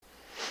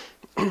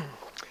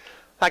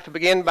I'd like to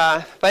begin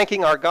by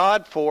thanking our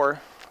God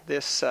for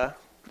this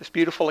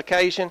beautiful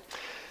occasion.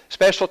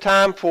 Special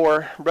time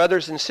for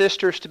brothers and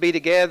sisters to be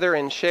together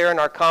and sharing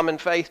our common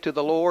faith to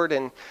the Lord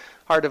and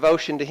our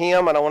devotion to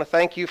Him. And I want to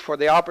thank you for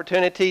the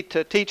opportunity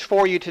to teach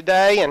for you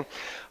today, and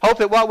hope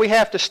that what we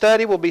have to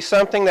study will be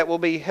something that will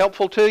be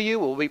helpful to you,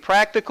 will be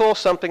practical,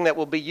 something that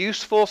will be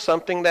useful,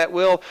 something that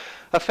will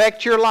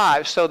affect your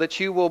lives so that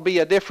you will be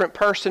a different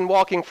person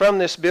walking from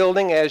this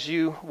building as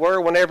you were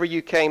whenever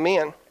you came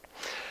in.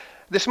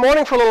 This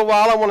morning for a little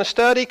while I want to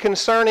study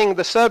concerning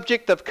the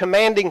subject of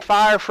commanding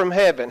fire from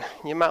heaven.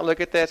 You might look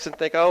at that and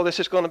think, oh, this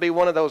is going to be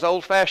one of those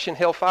old-fashioned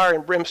hellfire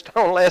and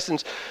brimstone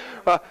lessons,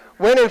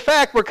 when in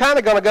fact we're kind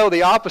of going to go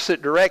the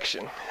opposite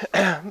direction.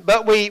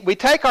 But we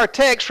take our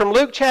text from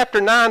Luke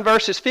chapter 9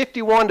 verses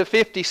 51 to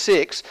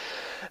 56,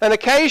 an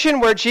occasion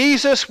where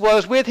Jesus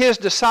was with his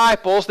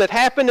disciples that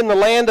happened in the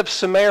land of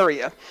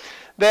Samaria,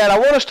 that I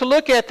want us to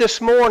look at this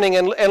morning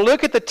and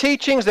look at the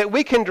teachings that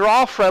we can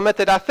draw from it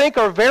that I think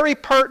are very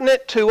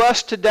pertinent to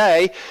us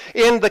today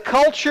in the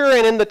culture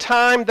and in the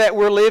time that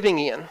we're living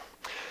in.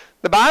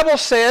 The Bible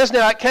says,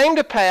 "Now it came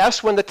to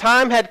pass, when the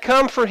time had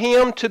come for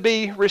him to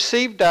be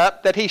received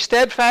up, that he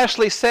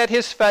steadfastly set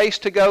his face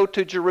to go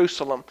to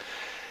Jerusalem.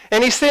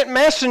 And he sent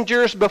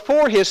messengers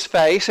before his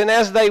face, and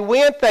as they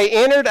went, they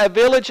entered a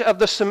village of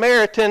the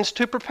Samaritans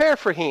to prepare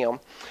for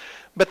him.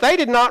 But they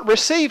did not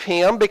receive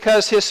him,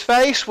 because his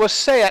face was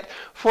set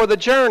for the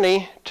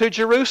journey to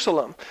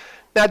Jerusalem."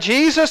 Now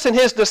Jesus and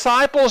his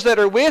disciples that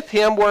are with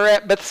him were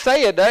at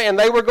Bethsaida, and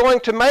they were going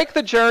to make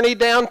the journey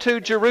down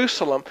to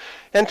Jerusalem.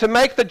 And to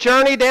make the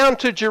journey down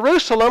to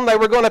Jerusalem, they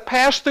were going to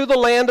pass through the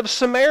land of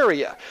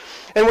Samaria.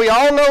 And we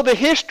all know the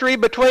history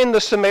between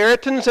the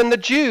Samaritans and the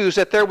Jews,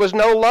 that there was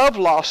no love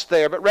lost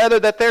there, but rather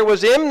that there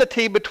was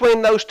enmity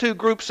between those two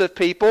groups of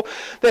people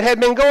that had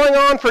been going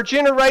on for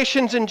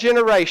generations and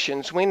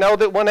generations. We know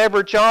that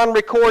whenever John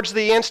records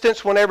the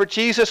instance, whenever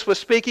Jesus was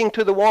speaking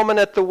to the woman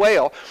at the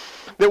well,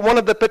 that one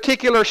of the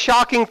particular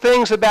shocking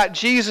things about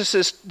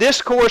Jesus'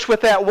 discourse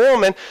with that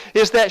woman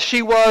is that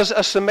she was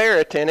a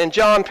Samaritan. And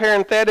John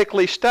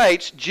parenthetically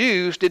states,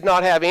 Jews did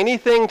not have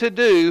anything to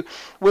do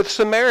with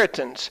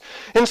Samaritans.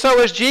 And so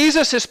as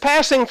Jesus is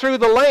passing through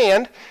the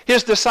land,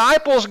 his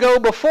disciples go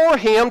before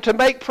him to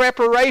make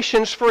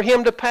preparations for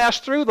him to pass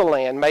through the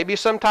land. Maybe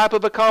some type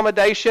of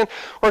accommodation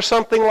or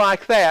something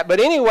like that. But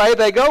anyway,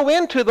 they go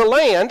into the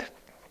land.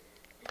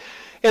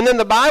 And then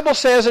the Bible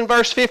says in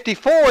verse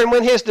 54, "And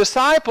when his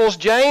disciples,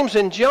 James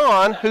and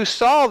John, who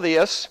saw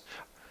this,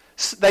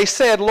 they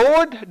said,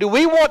 'Lord, you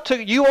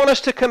want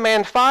us to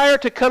command fire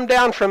to come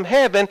down from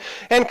heaven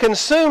and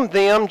consume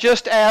them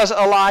just as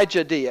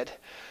Elijah did?'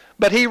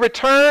 But he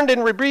returned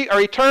and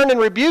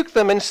rebuked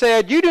them and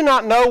said, 'You do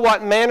not know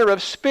what manner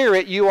of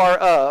spirit you are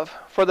of.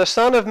 For the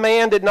Son of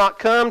Man did not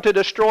come to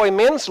destroy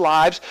men's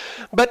lives,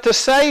 but to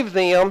save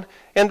them.'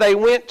 And they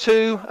went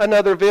to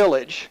another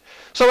village."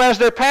 So as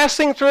they're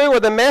passing through, or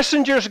the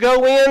messengers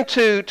go in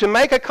to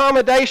make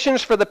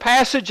accommodations for the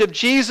passage of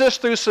Jesus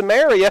through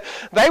Samaria,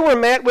 they were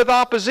met with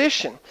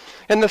opposition.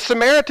 And the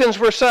Samaritans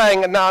were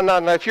saying,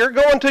 no, if you're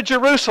going to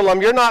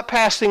Jerusalem, you're not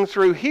passing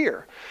through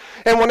here.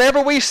 And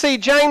whenever we see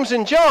James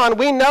and John,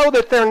 we know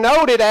that they're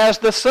noted as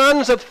the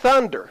sons of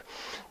thunder.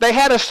 They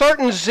had a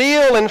certain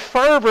zeal and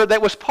fervor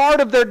that was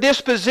part of their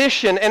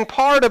disposition and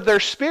part of their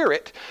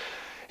spirit.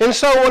 And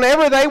so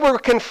whenever they were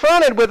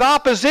confronted with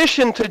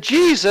opposition to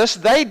Jesus,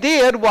 they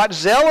did what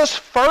zealous,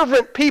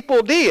 fervent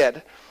people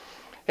did,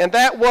 and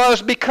that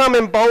was become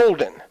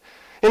emboldened.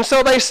 And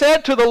so they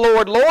said to the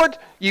Lord, "Lord,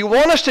 you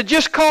want us to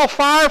just call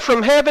fire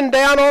from heaven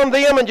down on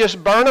them and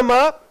just burn them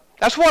up?"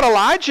 That's what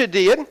Elijah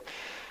did.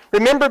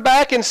 Remember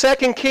back in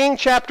 2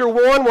 Kings chapter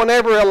 1,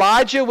 whenever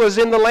Elijah was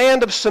in the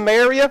land of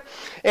Samaria,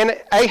 and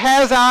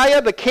Ahaziah,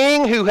 the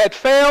king who had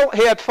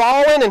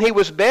fallen, and he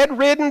was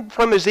bedridden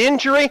from his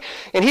injury,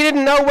 and he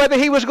didn't know whether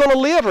he was going to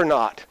live or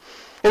not.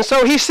 And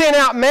so he sent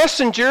out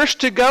messengers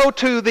to go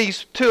to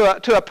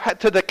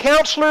the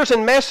counselors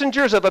and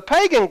messengers of a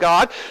pagan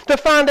god to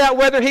find out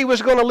whether he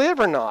was going to live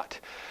or not.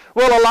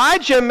 Well,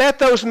 Elijah met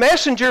those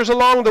messengers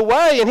along the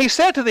way, and he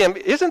said to them,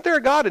 "Isn't there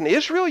a God in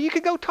Israel you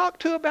could go talk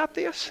to about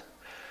this?"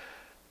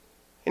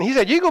 And he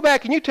said, "You go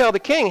back and you tell the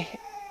king,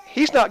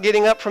 he's not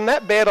getting up from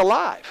that bed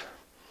alive."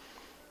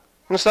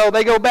 And so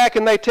they go back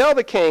and they tell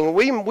the king,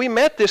 we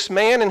met this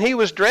man and he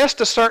was dressed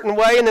a certain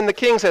way. And then the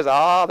king says,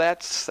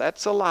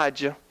 that's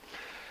Elijah.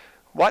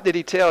 "What did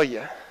he tell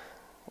you?"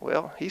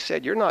 "Well, he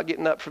said, you're not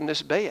getting up from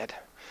this bed."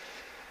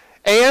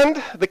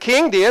 And the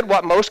king did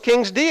what most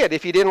kings did.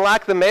 If you didn't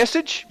like the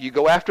message, you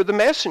go after the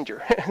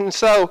messenger. And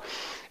so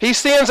he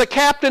sends a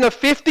captain of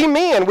 50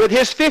 men with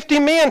his 50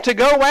 men to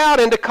go out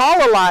and to call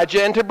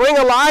Elijah and to bring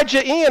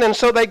Elijah in. And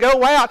so they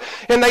go out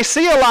and they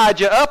see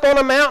Elijah up on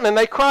a mountain and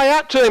they cry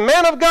out to him,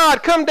 "Man of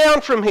God, come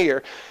down from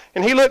here."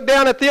 And he looked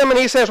down at them and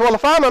he says, "Well,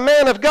 if I'm a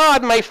man of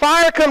God, may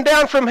fire come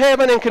down from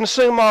heaven and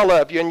consume all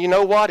of you." And you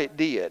know what? It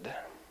did.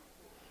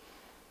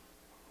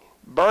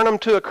 Burn them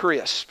to a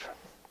crisp.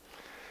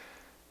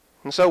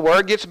 And so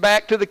word gets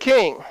back to the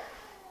king.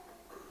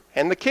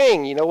 And the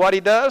king, you know what he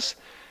does?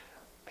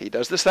 He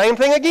does the same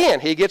thing again.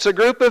 He gets a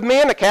group of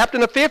men, a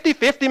captain of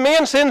 50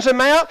 men, sends them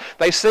out.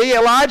 They see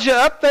Elijah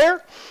up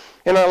there.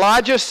 And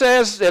Elijah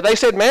says, they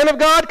said, "Man of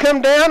God,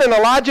 come down." And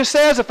Elijah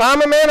says, "If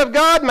I'm a man of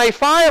God, may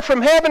fire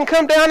from heaven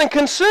come down and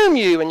consume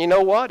you." And you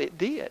know what? It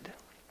did.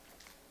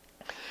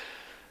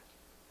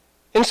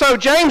 And so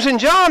James and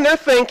John, they're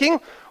thinking,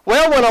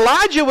 well, when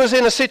Elijah was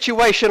in a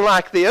situation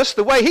like this,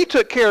 the way he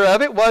took care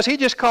of it was he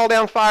just called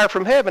down fire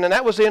from heaven, and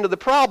that was the end of the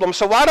problem.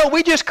 So why don't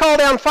we just call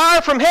down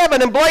fire from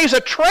heaven and blaze a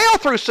trail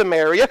through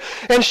Samaria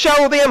and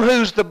show them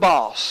who's the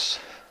boss?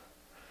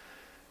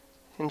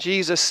 And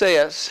Jesus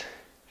says,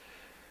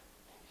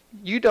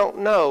 you don't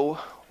know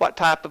what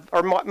type of,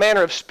 or what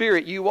manner of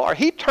spirit you are.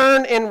 He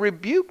turned and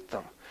rebuked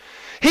them.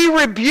 He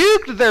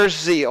rebuked their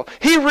zeal.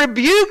 He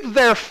rebuked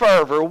their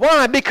fervor.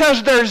 Why?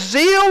 Because their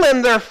zeal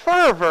and their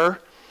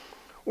fervor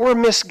were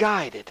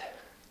misguided.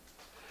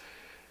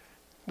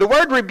 The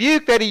word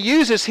rebuke that he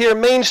uses here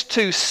means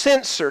to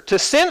censor. To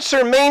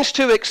censor means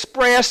to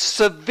express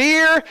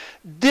severe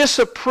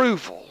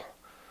disapproval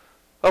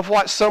of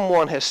what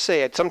someone has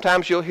said.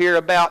 Sometimes you'll hear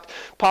about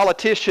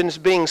politicians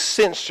being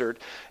censored,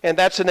 and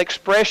that's an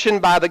expression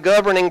by the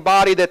governing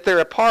body that they're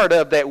a part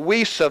of, that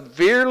we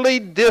severely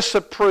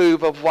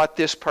disapprove of what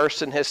this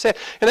person has said.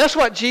 And that's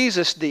what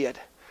Jesus did.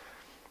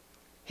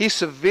 He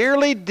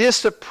severely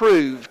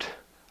disapproved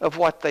of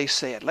what they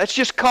said. Let's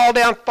just call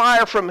down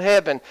fire from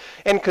heaven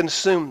and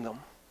consume them.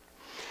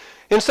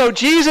 And so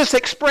Jesus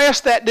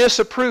expressed that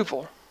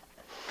disapproval.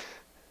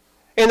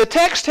 And the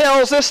text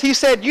tells us, he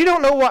said, you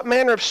don't know what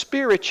manner of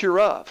spirit you're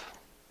of.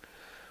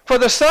 For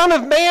the Son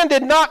of Man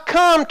did not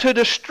come to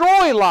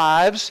destroy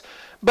lives,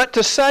 but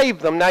to save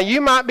them. Now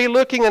you might be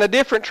looking at a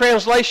different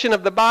translation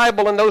of the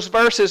Bible, and those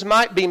verses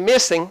might be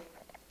missing,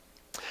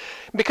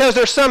 because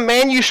there's some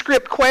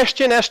manuscript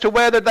question as to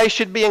whether they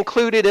should be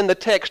included in the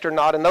text or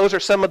not. And those are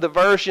some of the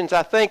versions,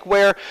 I think,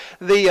 where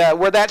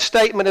that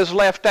statement is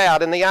left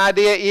out. And the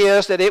idea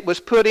is that it was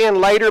put in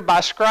later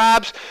by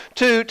scribes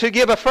to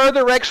give a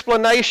further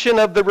explanation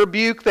of the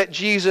rebuke that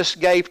Jesus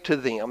gave to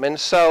them. And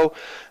so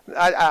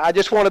I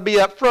just want to be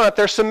up front.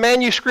 There's some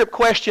manuscript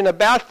question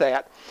about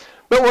that.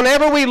 But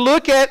whenever we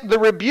look at the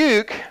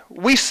rebuke,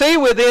 we see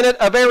within it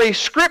a very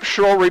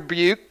scriptural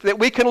rebuke that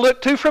we can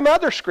look to from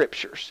other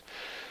scriptures.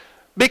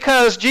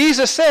 Because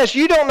Jesus says,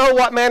 you don't know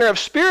what manner of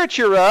spirit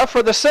you're of,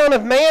 for the Son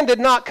of Man did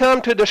not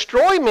come to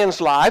destroy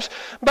men's lives,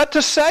 but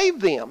to save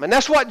them. And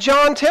that's what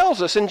John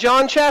tells us in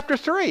John chapter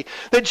 3,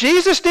 that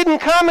Jesus didn't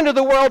come into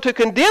the world to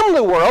condemn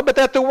the world, but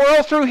that the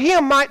world through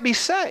him might be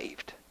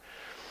saved.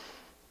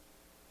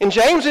 And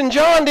James and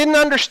John didn't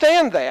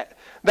understand that.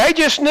 They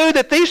just knew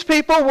that these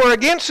people were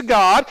against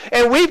God,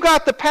 and we've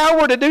got the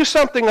power to do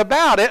something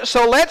about it,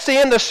 so let's,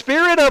 in the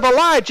spirit of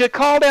Elijah,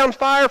 call down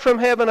fire from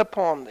heaven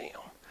upon them.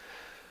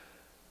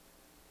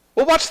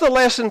 Well, what's the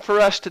lesson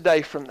for us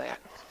today from that?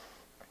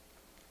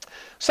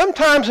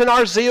 Sometimes in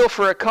our zeal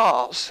for a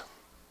cause,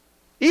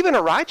 even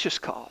a righteous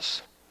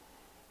cause,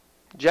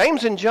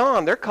 James and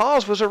John, their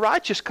cause was a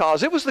righteous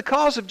cause. It was the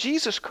cause of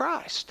Jesus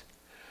Christ.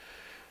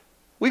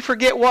 We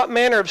forget what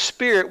manner of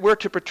spirit we're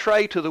to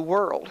portray to the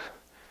world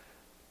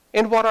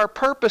and what our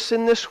purpose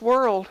in this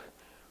world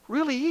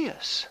really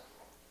is.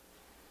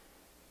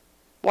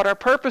 What our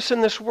purpose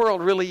in this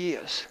world really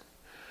is.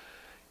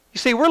 You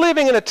see, we're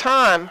living in a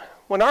time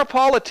when our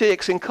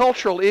politics and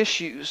cultural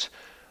issues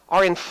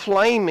are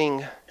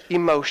inflaming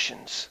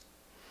emotions.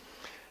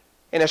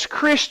 And as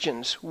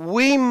Christians,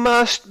 we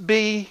must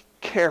be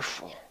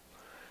careful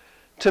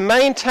to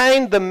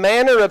maintain the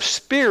manner of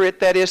spirit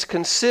that is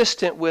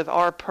consistent with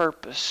our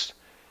purpose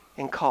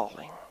and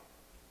calling.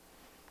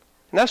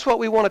 And that's what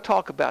we want to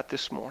talk about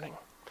this morning.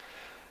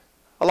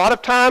 A lot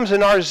of times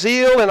in our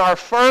zeal and our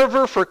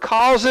fervor for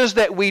causes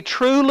that we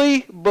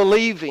truly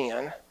believe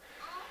in,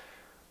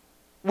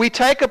 we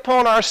take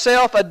upon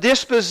ourselves a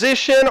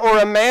disposition or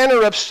a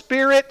manner of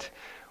spirit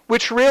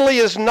which really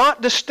is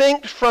not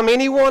distinct from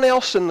anyone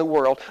else in the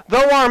world.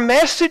 Though our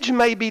message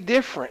may be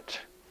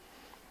different,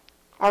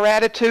 our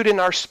attitude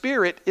and our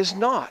spirit is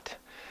not.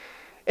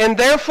 And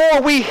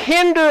therefore we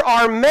hinder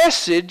our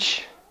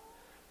message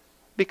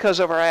because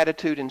of our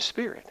attitude and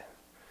spirit.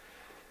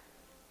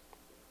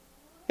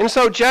 And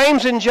so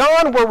James and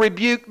John were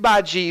rebuked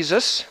by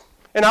Jesus,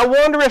 and I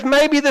wonder if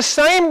maybe the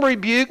same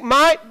rebuke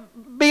might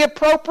be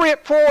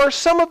appropriate for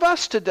some of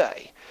us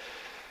today.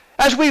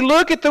 As we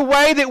look at the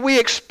way that we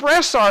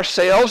express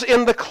ourselves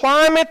in the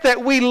climate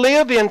that we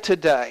live in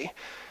today,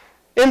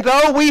 and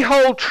though we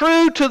hold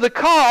true to the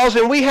cause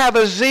and we have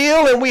a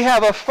zeal and we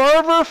have a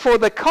fervor for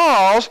the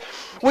cause,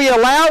 we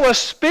allow a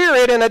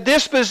spirit and a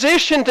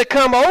disposition to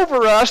come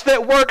over us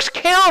that works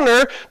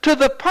counter to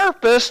the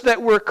purpose that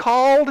we're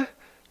called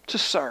to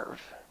serve.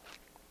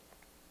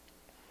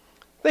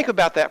 Think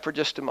about that for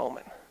just a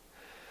moment.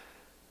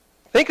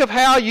 Think of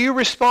how you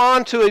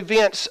respond to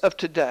events of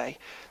today.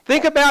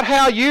 Think about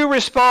how you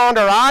respond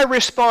or I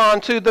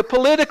respond to the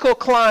political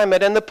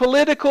climate and the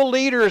political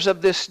leaders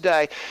of this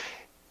day.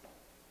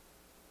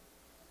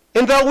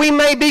 And though we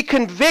may be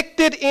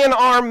convicted in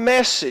our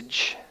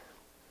message,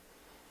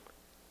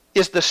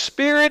 is the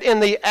spirit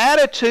and the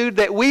attitude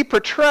that we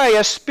portray,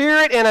 a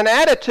spirit and an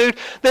attitude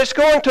that's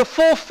going to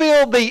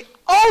fulfill the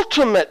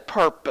ultimate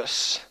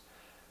purpose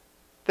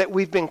that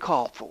we've been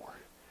called for,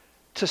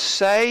 to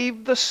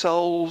save the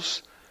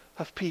souls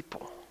of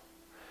people.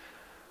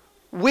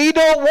 We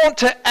don't want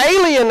to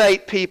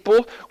alienate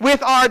people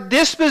with our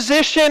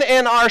disposition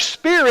and our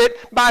spirit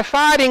by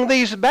fighting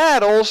these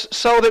battles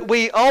so that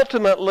we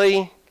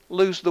ultimately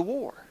lose the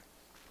war.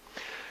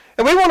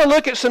 And we want to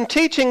look at some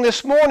teaching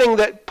this morning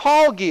that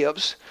Paul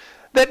gives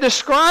that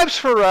describes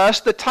for us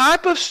the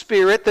type of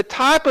spirit, the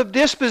type of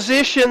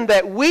disposition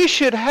that we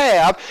should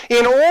have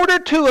in order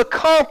to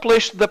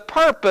accomplish the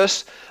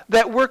purpose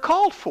that we're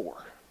called for.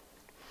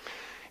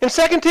 In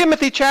 2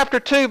 Timothy chapter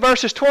 2,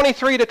 verses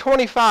 23 to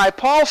 25,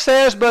 Paul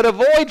says, "But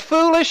avoid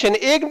foolish and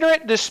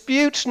ignorant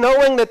disputes,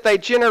 knowing that they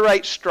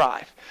generate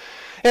strife.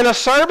 And a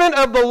servant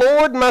of the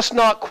Lord must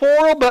not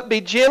quarrel, but be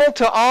gentle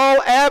to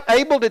all,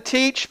 able to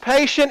teach,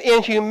 patient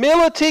in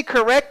humility,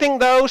 correcting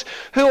those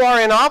who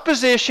are in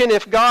opposition,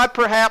 if God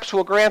perhaps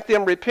will grant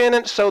them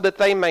repentance, so that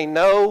they may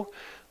know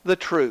the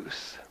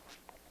truth."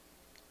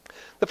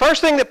 The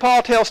first thing that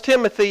Paul tells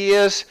Timothy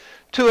is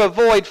to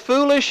avoid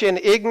foolish and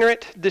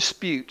ignorant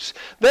disputes.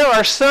 There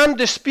are some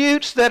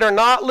disputes that are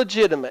not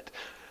legitimate.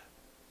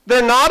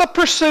 They're not a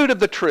pursuit of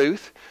the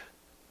truth.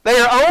 They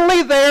are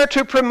only there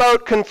to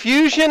promote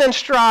confusion and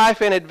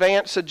strife and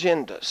advance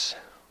agendas.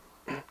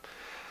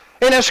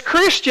 And as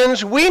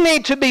Christians, we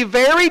need to be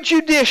very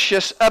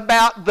judicious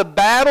about the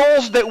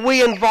battles that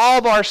we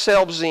involve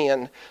ourselves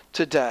in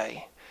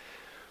today.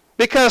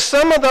 Because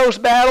some of those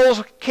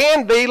battles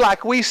can be,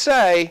 like we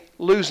say,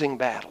 losing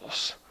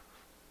battles.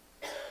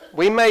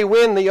 We may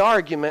win the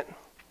argument,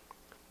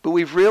 but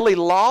we've really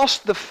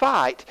lost the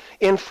fight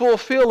in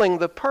fulfilling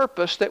the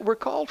purpose that we're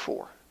called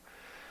for.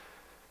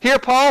 Here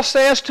Paul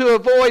says to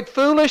avoid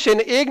foolish and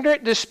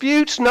ignorant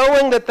disputes,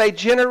 knowing that they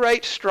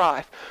generate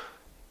strife.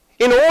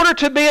 In order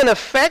to be an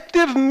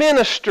effective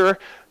minister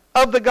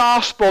of the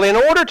gospel, in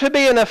order to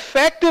be an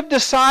effective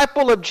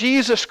disciple of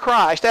Jesus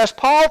Christ, as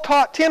Paul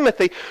taught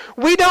Timothy,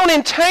 we don't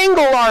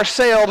entangle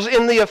ourselves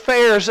in the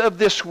affairs of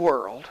this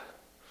world.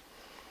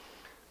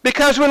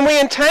 Because when we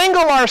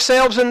entangle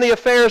ourselves in the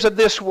affairs of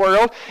this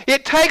world,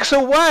 it takes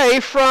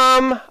away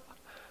from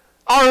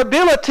our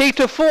ability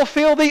to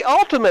fulfill the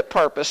ultimate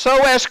purpose.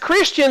 So as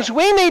Christians,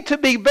 we need to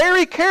be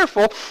very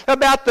careful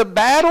about the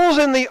battles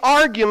and the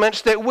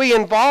arguments that we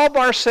involve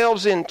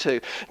ourselves into.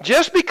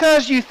 Just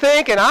because you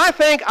think, and I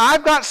think,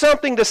 I've got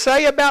something to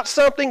say about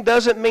something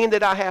doesn't mean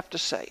that I have to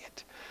say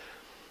it.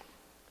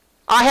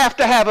 I have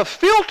to have a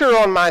filter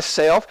on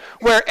myself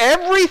where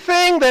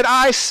everything that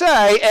I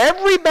say,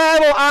 every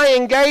battle I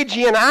engage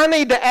in, I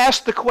need to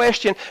ask the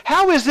question,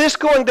 how is this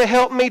going to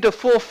help me to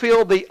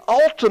fulfill the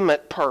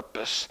ultimate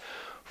purpose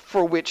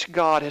for which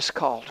God has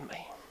called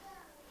me?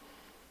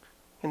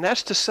 And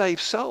that's to save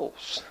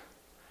souls.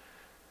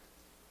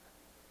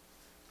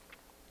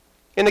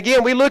 And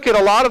again, we look at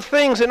a lot of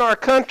things in our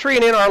country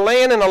and in our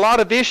land and a lot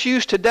of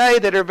issues today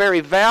that are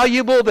very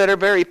valuable, that are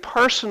very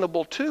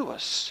personable to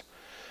us.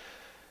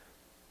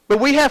 But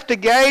we have to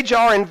gauge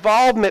our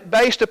involvement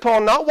based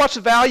upon not what's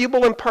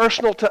valuable and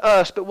personal to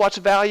us, but what's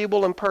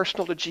valuable and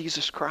personal to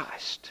Jesus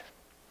Christ.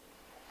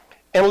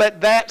 And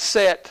let that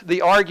set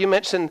the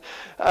arguments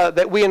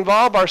that we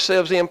involve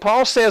ourselves in.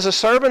 Paul says a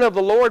servant of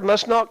the Lord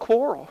must not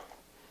quarrel.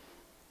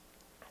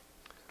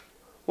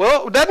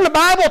 Well, doesn't the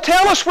Bible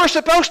tell us we're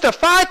supposed to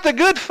fight the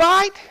good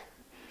fight?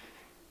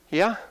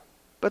 Yeah,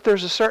 but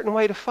there's a certain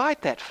way to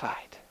fight that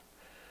fight.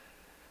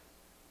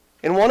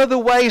 And one of the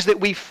ways that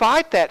we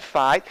fight that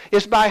fight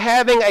is by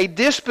having a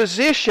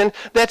disposition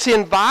that's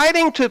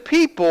inviting to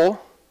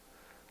people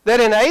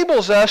that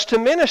enables us to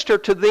minister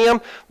to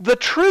them the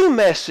true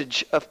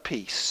message of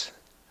peace.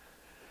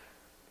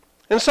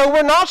 And so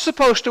we're not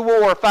supposed to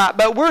war or fight,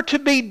 but we're to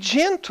be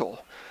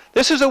gentle.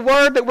 This is a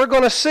word that we're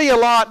going to see a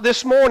lot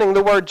this morning,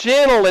 the word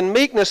gentle and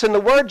meekness. And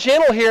the word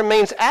gentle here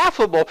means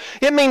affable.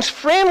 It means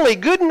friendly,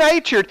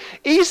 good-natured,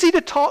 easy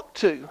to talk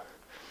to.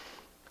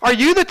 Are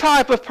you the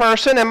type of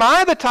person, am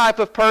I the type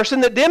of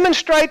person that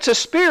demonstrates a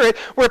spirit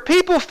where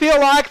people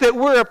feel like that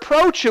we're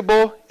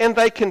approachable and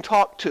they can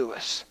talk to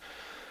us?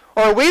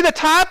 Or are we the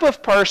type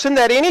of person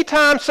that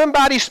anytime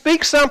somebody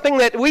speaks something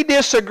that we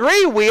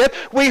disagree with,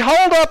 we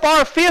hold up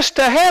our fist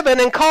to heaven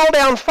and call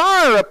down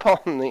fire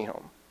upon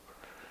them?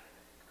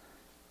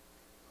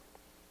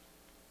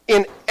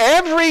 In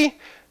every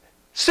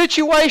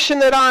situation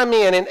that I'm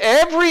in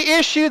every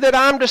issue that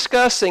I'm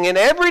discussing, in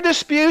every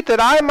dispute that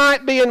I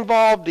might be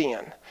involved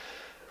in,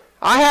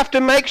 I have to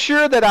make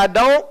sure that I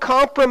don't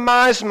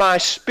compromise my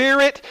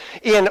spirit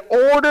in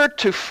order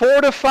to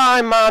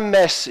fortify my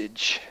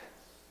message.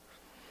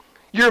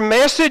 Your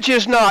message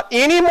is not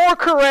any more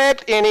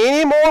correct and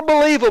any more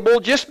believable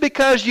just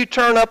because you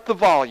turn up the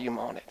volume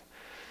on it.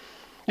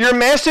 Your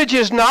message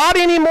is not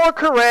any more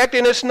correct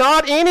and it's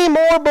not any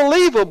more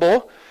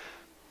believable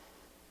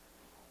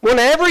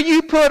whenever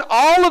you put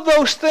all of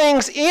those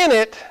things in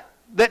it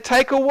that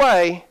take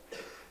away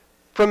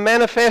from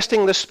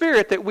manifesting the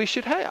spirit that we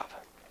should have.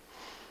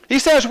 He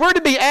says we're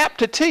to be apt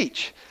to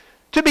teach.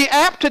 To be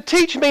apt to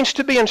teach means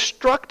to be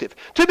instructive,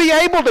 to be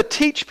able to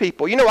teach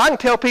people. You know, I can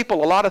tell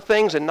people a lot of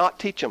things and not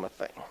teach them a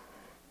thing.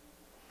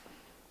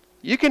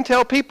 You can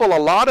tell people a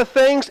lot of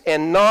things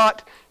and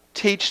not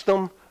teach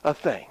them a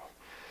thing.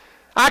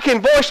 I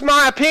can voice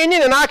my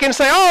opinion and I can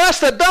say, oh,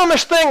 that's the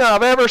dumbest thing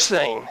I've ever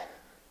seen.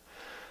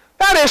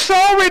 That is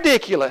so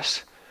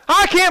ridiculous.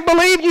 I can't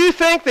believe you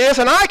think this,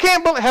 and I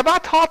can't believe... Have I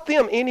taught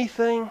them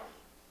anything?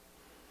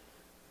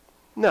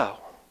 No,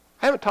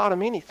 I haven't taught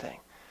them anything.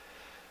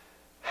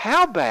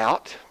 How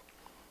about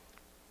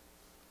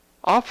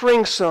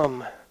offering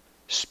some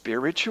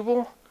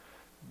spiritual,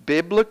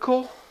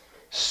 biblical,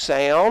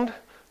 sound,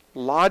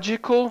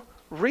 logical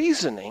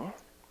reasoning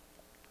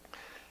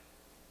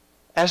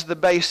as the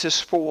basis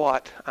for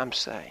what I'm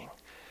saying?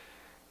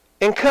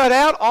 And cut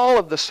out all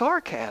of the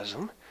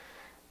sarcasm,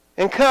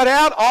 and cut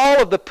out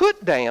all of the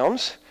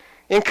put-downs,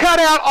 and cut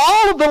out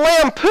all of the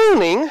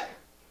lampooning,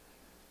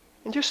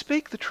 and just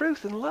speak the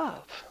truth in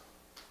love.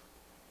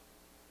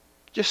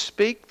 Just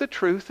speak the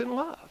truth in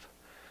love.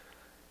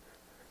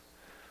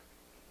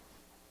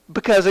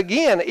 Because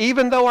again,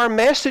 even though our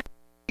message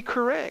is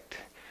correct,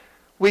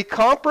 we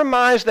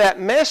compromise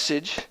that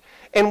message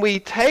and we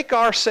put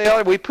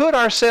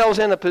ourselves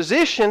in a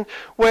position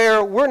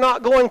where we're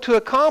not going to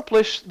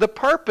accomplish the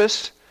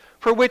purpose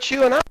for which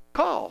you and I are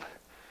called.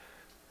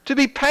 To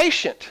be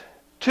patient,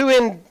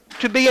 to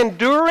be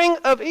enduring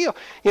of ill.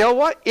 You know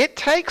what? It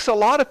takes a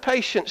lot of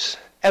patience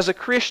as a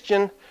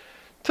Christian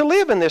to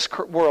live in this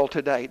world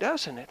today,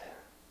 doesn't it?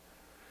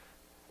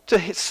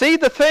 To see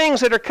the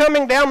things that are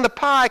coming down the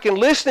pike and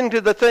listening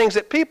to the things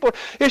that people,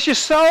 it's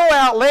just so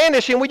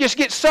outlandish and we just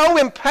get so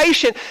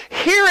impatient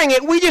hearing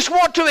it. We just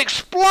want to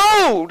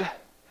explode.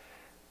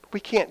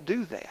 We can't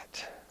do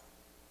that.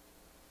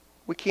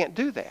 We can't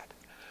do that.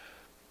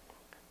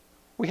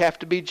 We have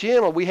to be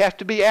gentle. We have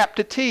to be apt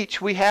to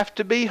teach. We have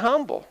to be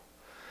humble.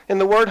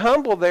 And the word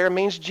humble there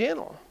means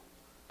gentle.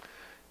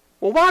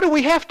 Well, why do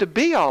we have to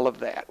be all of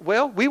that?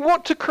 Well, we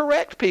want to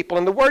correct people,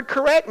 and the word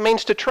correct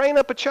means to train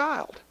up a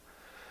child.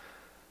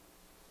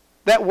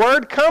 That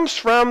word comes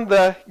from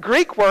the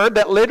Greek word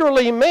that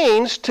literally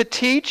means to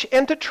teach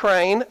and to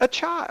train a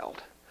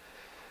child.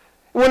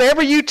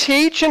 Whenever you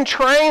teach and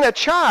train a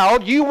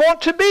child, you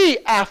want to be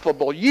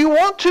affable. You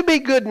want to be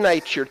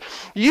good-natured.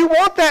 You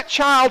want that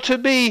child to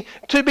be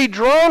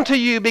drawn to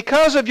you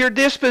because of your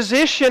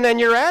disposition and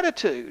your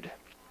attitude.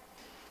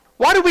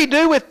 What do we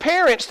do with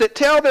parents that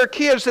tell their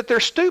kids that they're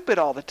stupid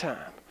all the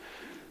time?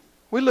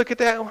 We look at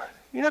that,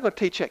 you're not going to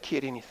teach that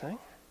kid anything.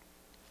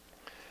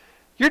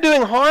 You're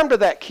doing harm to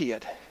that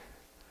kid.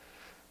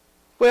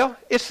 Well,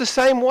 it's the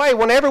same way.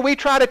 Whenever we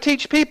try to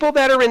teach people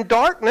that are in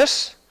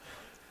darkness,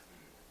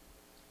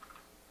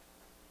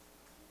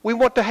 we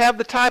want to have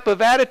the type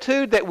of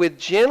attitude that with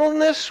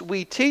gentleness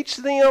we teach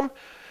them,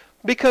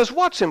 because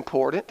what's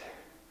important?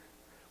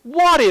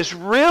 What is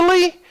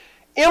really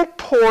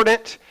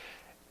important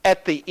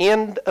at the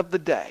end of the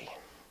day?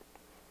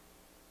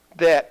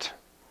 That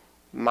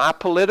my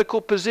political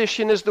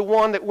position is the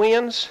one that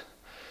wins?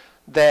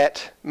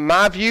 That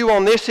my view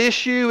on this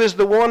issue is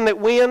the one that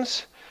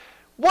wins?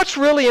 What's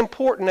really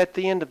important at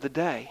the end of the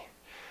day?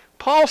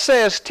 Paul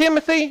says,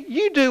 Timothy,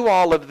 you do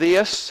all of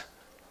this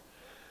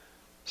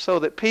so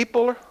that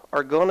people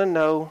are going to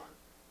know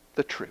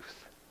the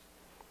truth.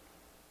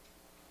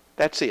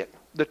 That's it,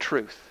 the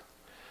truth.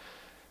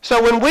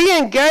 So when we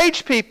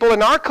engage people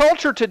in our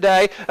culture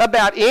today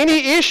about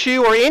any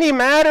issue or any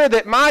matter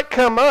that might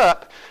come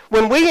up,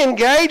 when we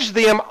engage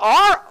them,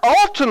 our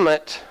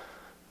ultimate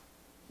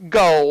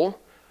goal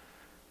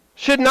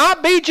should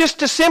not be just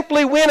to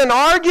simply win an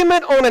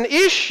argument on an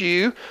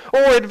issue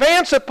or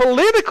advance a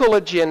political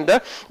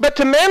agenda, but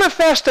to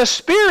manifest a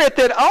spirit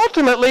that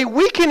ultimately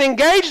we can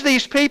engage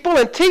these people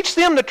and teach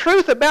them the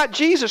truth about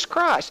Jesus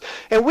Christ.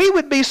 And we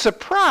would be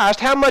surprised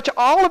how much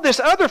all of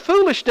this other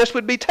foolishness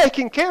would be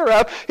taken care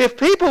of if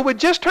people would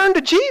just turn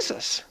to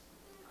Jesus.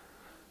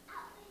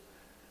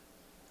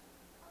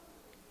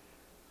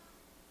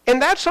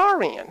 And that's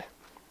our end.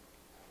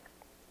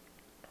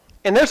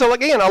 And there's,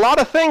 again, a lot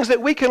of things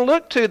that we can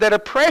look to that are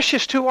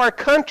precious to our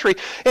country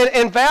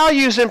and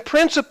values and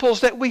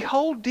principles that we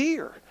hold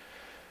dear.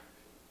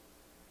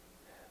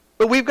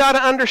 But we've got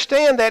to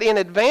understand that in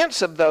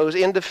advance of those,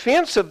 in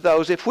defense of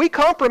those, if we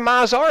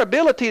compromise our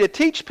ability to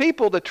teach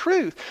people the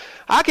truth,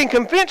 I can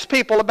convince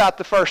people about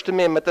the First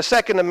Amendment, the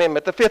Second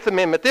Amendment, the Fifth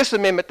Amendment, this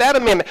amendment, that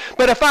amendment.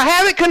 But if I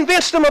haven't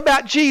convinced them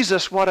about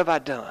Jesus, what have I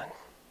done?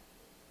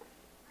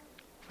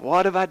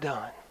 What have I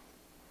done?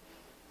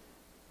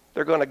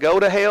 They're going to go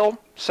to hell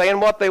saying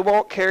what they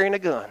want, carrying a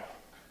gun.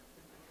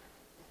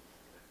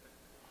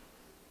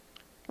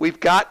 We've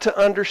got to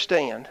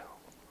understand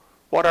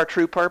what our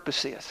true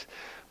purpose is.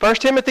 1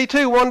 Timothy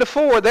 2,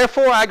 1-4,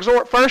 therefore I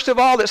exhort first of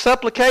all that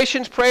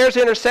supplications, prayers,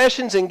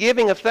 intercessions, and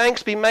giving of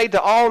thanks be made to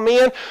all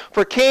men,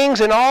 for kings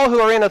and all who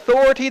are in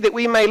authority, that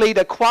we may lead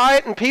a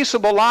quiet and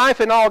peaceable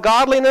life in all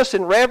godliness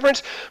and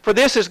reverence. For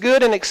this is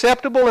good and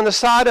acceptable in the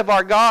sight of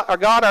our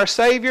God, our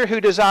Savior,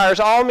 who desires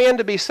all men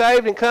to be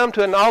saved and come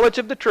to a knowledge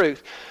of the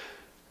truth.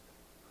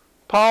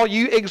 Paul,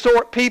 you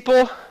exhort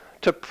people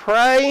to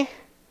pray,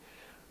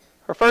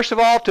 or first of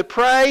all, to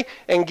pray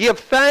and give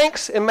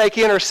thanks and make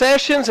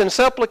intercessions and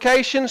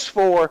supplications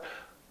for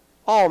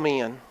all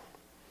men.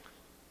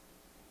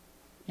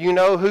 You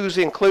know who's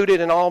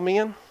included in all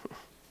men?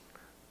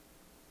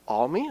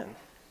 All men.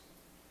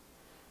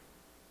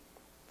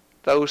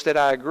 Those that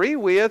I agree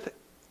with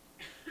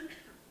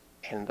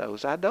and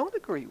those I don't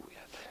agree with.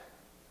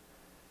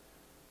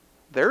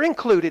 They're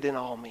included in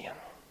all men.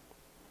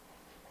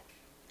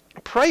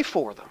 Pray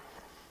for them.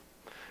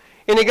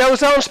 And he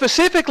goes on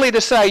specifically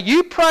to say,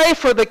 you pray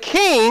for the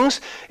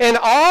kings and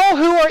all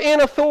who are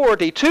in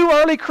authority. Two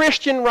early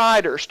Christian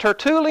writers,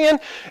 Tertullian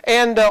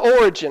and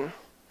Origen.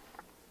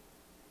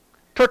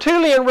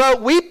 Tertullian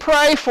wrote, we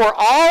pray for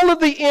all of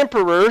the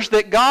emperors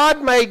that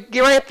God may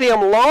grant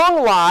them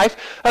long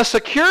life, a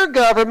secure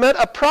government,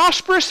 a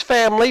prosperous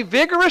family,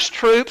 vigorous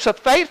troops, a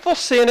faithful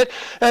senate,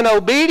 an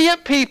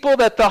obedient people,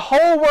 that the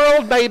whole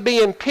world may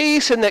be in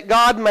peace, and that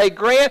God may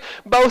grant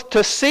both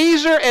to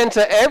Caesar and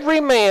to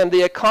every man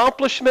the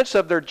accomplishments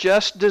of their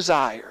just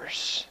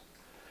desires.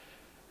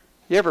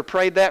 You ever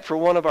prayed that for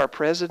one of our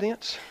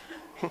presidents?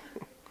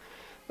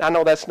 I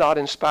know that's not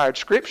inspired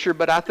scripture,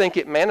 but I think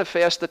it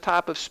manifests the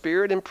type of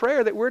spirit and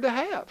prayer that we're to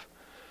have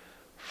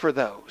for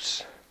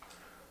those.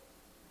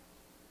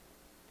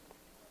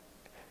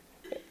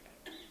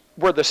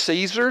 Were the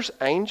Caesars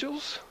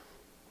angels?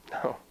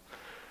 No.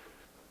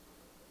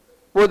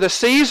 Were the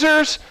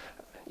Caesars,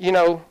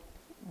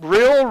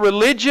 real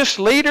religious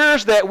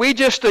leaders that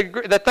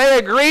that they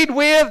agreed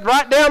with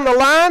right down the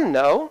line?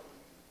 No.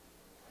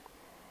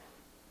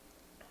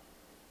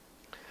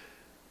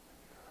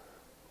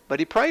 But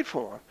he prayed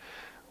for them.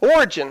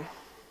 Origen,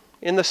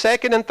 in the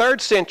 2nd and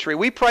 3rd century,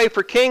 we pray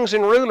for kings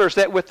and rulers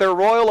that with their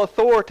royal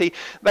authority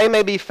they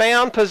may be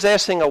found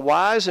possessing a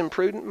wise and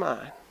prudent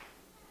mind.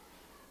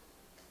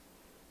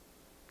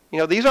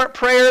 These aren't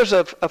prayers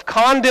of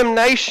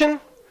condemnation,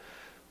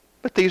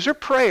 but these are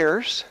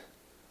prayers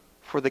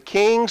for the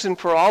kings and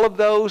for all of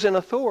those in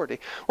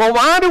authority. Well,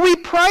 why do we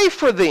pray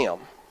for them?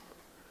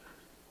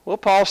 Well,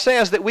 Paul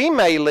says that we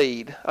may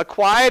lead a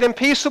quiet and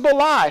peaceable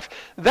life.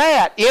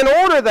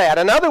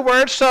 In other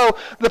words, so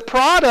the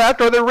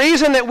product or the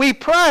reason that we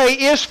pray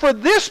is for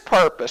this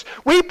purpose.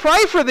 We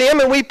pray for them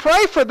and we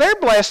pray for their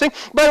blessing,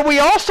 but we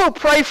also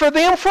pray for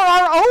them for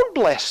our own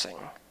blessing.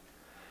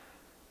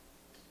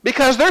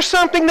 Because there's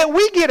something that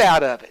we get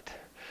out of it.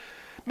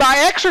 By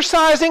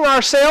exercising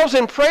ourselves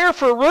in prayer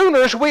for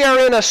rulers, we are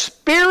in a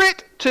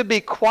spirit to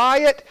be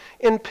quiet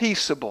and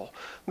peaceable.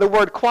 The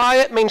word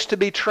quiet means to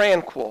be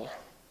tranquil,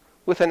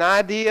 with an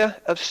idea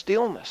of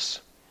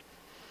stillness.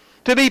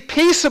 To be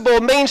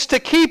peaceable means to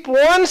keep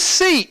one's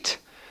seat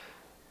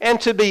and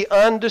to be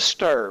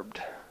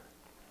undisturbed.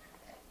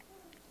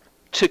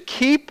 To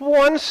keep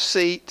one's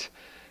seat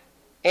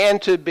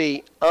and to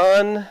be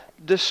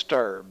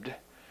undisturbed.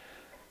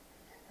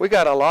 We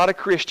got a lot of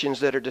Christians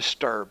that are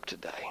disturbed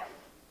today.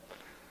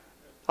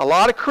 A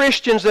lot of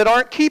Christians that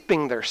aren't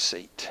keeping their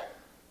seat.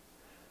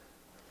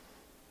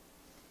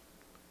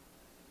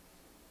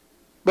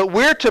 But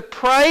we're to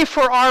pray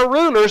for our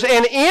rulers,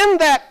 and in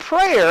that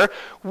prayer,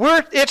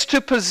 it's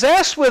to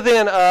possess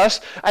within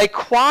us a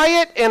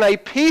quiet and a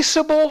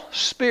peaceable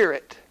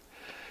spirit.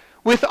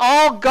 With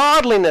all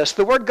godliness.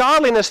 The word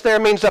godliness there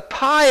means a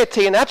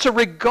piety, and that's a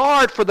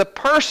regard for the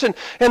person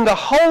and the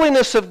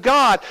holiness of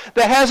God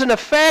that has an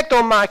effect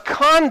on my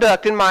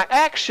conduct and my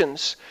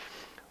actions,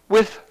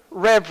 with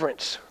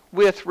reverence,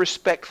 with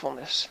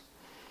respectfulness.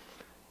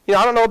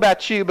 I don't know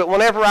about you, but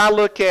whenever I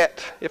look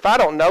at, if I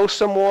don't know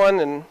someone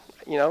and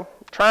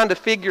trying to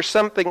figure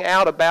something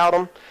out about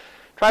them,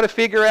 try to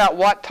figure out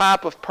what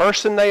type of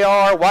person they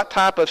are, what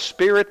type of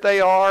spirit they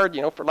are,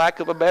 for lack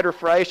of a better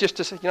phrase, just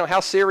to say, how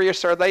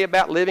serious are they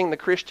about living the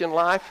Christian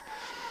life?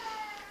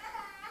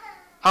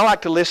 I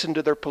like to listen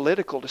to their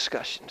political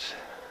discussions.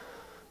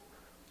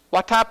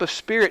 What type of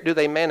spirit do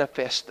they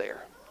manifest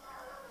there?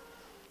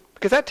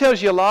 Because that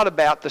tells you a lot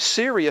about the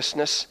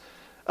seriousness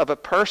of a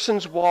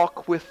person's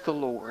walk with the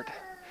Lord.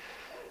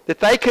 That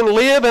they can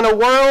live in a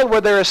world where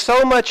there is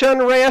so much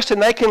unrest,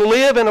 and they can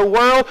live in a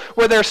world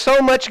where there's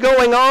so much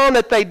going on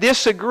that they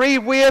disagree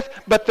with,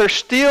 but they're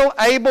still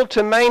able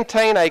to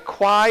maintain a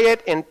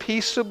quiet and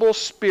peaceable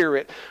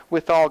spirit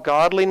with all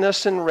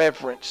godliness and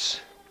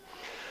reverence.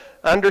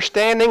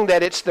 Understanding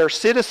that it's their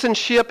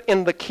citizenship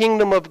in the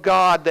kingdom of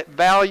God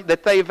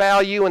that they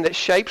value and that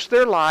shapes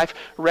their life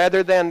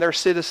rather than their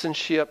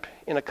citizenship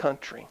in a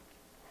country.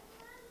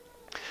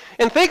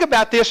 And think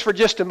about this for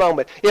just a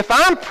moment. If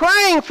I'm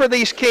praying for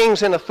these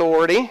kings in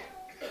authority,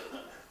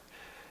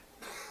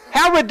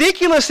 how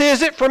ridiculous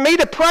is it for me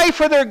to pray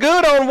for their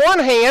good on one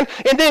hand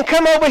and then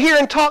come over here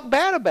and talk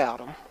bad about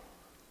them?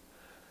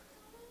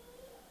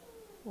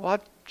 Well, I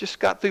just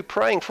got through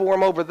praying for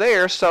them over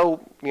there,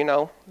 so,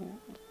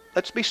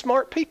 let's be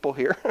smart people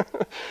here.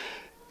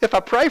 If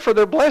I pray for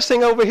their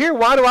blessing over here,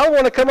 why do I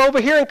want to come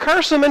over here and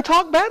curse them and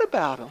talk bad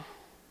about them?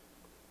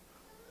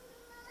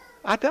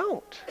 I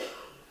don't.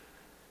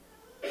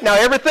 Now,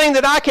 everything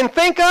that I can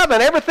think of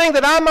and everything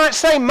that I might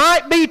say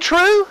might be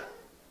true,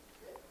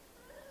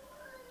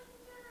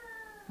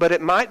 but it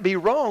might be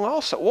wrong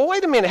also. Well,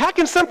 wait a minute. How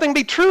can something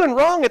be true and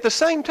wrong at the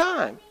same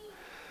time?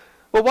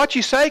 Well, what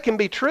you say can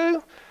be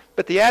true,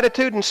 but the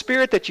attitude and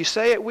spirit that you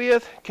say it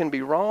with can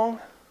be wrong.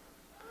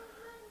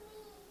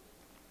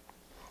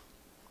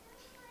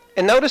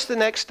 And notice the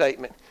next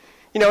statement.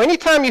 You know,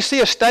 anytime you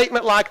see a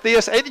statement like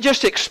this, it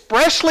just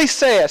expressly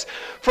says,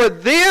 "For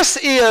this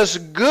is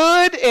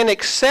good and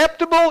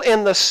acceptable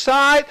in the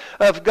sight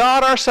of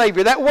God our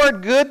Savior." That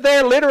word "good"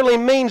 there literally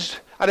means,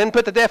 I didn't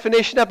put the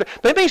definition up,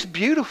 but it means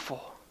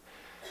beautiful.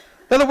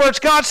 In other words,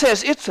 God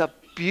says it's a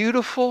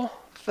beautiful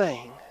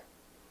thing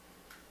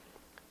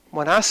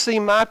when I see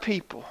my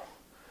people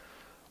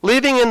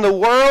living in the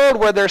world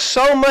where there's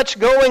so much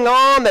going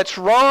on that's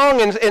wrong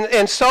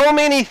and so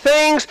many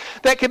things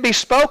that could be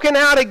spoken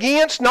out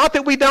against. Not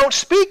that we don't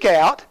speak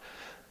out,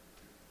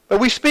 but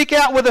we speak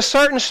out with a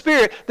certain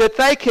spirit, that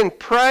they can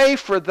pray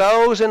for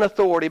those in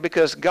authority,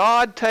 because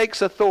God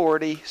takes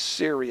authority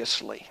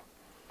seriously.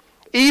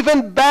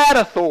 Even bad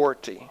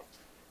authority.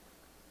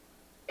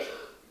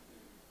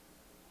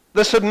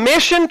 The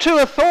submission to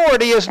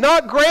authority is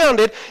not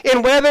grounded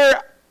in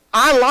whether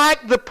I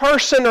like the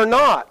person or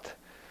not.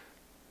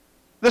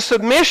 The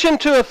submission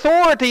to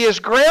authority is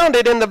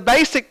grounded in the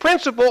basic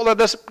principle of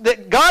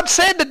that God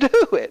said to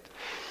do it.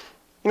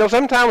 You know,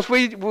 sometimes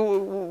we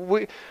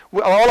on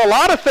a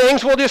lot of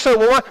things we'll just say,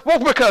 well,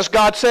 because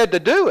God said to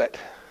do it.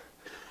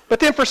 But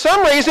then for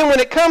some reason, when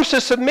it comes to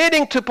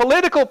submitting to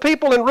political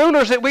people and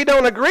rulers that we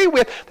don't agree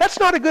with, that's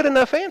not a good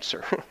enough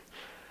answer.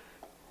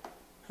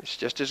 It's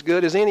just as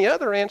good as any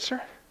other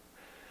answer.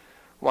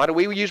 Why do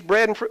we use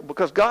bread and fruit?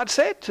 Because God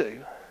said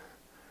to.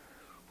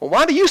 Well,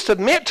 why do you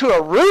submit to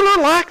a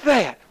ruler like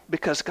that?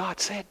 Because God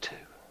said to.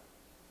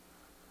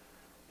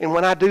 And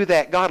when I do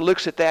that, God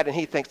looks at that and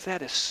he thinks,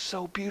 that is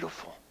so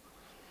beautiful.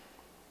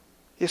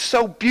 It's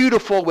so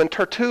beautiful when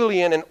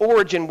Tertullian and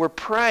Origen were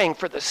praying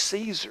for the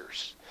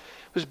Caesars.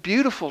 It was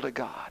beautiful to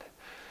God.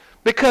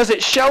 Because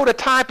it showed a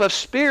type of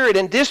spirit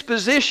and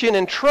disposition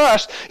and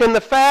trust in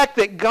the fact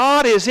that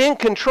God is in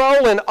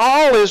control and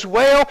all is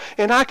well,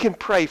 and I can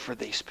pray for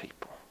these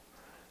people.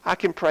 I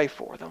can pray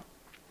for them.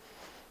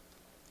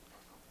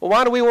 Well,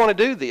 why do we want to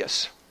do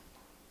this?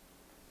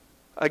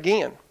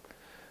 Again,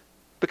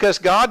 because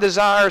God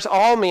desires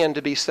all men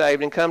to be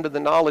saved and come to the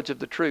knowledge of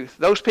the truth.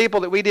 Those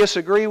people that we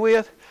disagree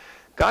with,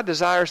 God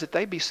desires that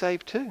they be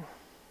saved too.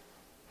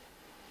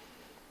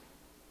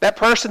 That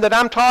person that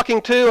I'm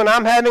talking to and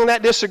I'm having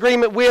that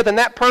disagreement with, and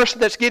that person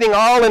that's getting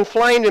all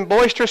inflamed and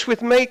boisterous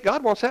with me,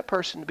 God wants that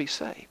person to be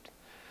saved.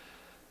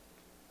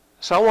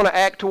 So I want to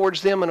act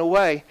towards them in a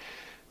way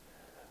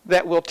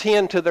that will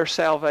tend to their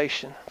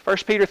salvation.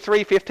 1 Peter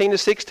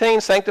 3:15-16,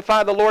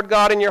 sanctify the Lord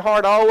God in your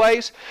heart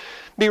always.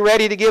 Be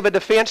ready to give a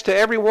defense to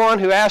everyone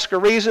who asks a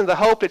reason of the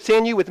hope that's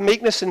in you with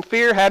meekness and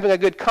fear, having a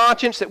good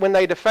conscience, that when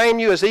they defame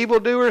you as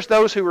evildoers,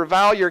 those who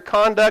revile your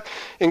conduct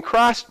in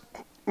Christ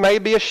may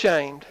be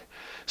ashamed.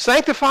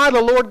 Sanctify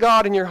the Lord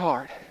God in your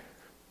heart.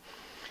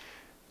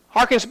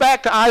 Harkens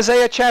back to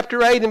Isaiah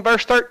chapter 8 and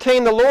verse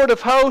 13. The Lord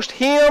of hosts,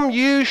 him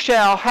you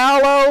shall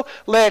hallow.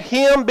 Let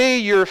him be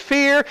your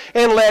fear,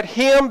 and let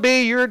him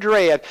be your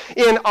dread.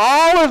 In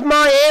all of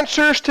my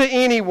answers to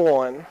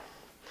anyone,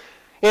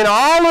 in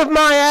all of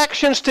my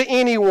actions to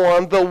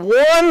anyone, the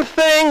one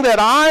thing that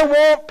I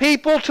want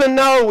people to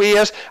know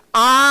is,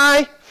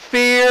 I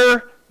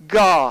fear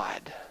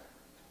God.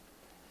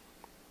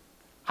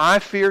 I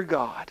fear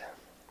God.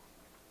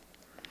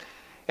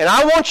 And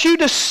I want you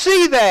to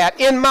see that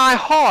in my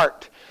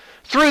heart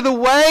through the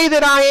way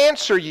that I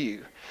answer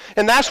you.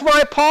 And that's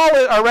why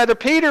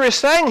Peter is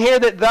saying here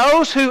that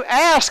those who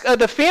ask a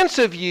defense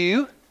of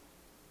you,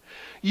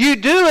 you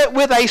do it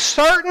with a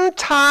certain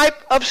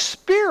type of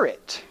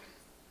spirit.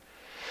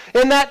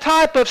 And that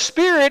type of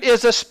spirit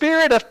is a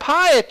spirit of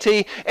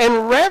piety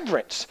and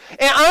reverence,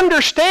 and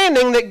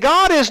understanding that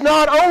God is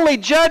not only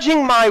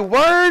judging my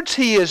words,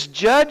 he is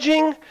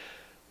judging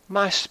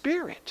my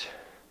spirit.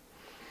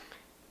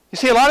 You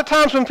see, a lot of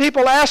times when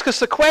people ask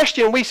us a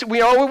question, we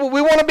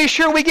want to be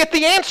sure we get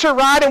the answer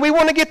right, and we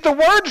want to get the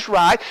words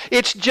right.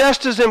 It's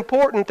just as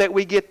important that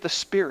we get the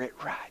spirit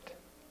right.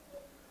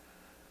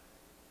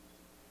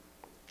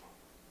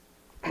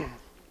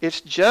 It's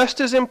just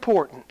as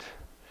important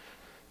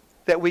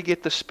that we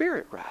get the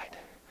spirit right.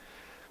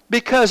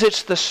 Because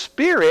it's the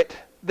spirit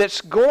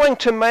that's going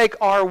to make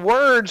our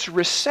words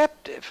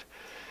receptive.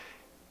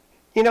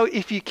 You know,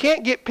 if you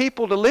can't get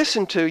people to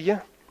listen to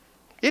you,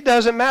 it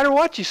doesn't matter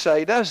what you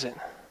say, does it?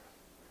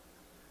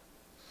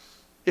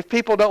 If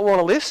people don't want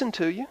to listen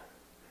to you.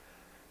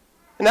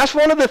 And that's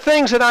one of the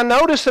things that I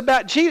notice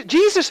about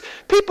Jesus.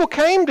 People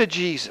came to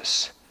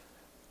Jesus.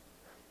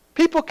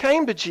 People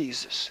came to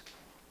Jesus.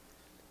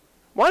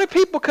 Why did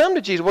people come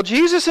to Jesus? Well,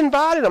 Jesus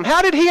invited them.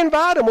 How did he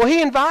invite them? Well,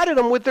 he invited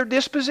them with their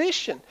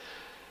disposition.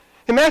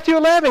 In Matthew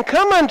 11,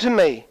 come unto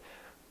me,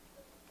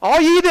 all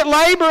ye that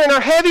labor and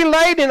are heavy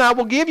laden, I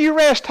will give you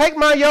rest. Take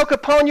my yoke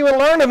upon you and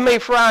learn of me,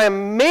 for I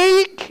am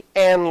meek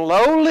and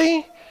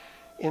lowly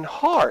in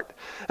heart.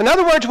 In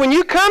other words, when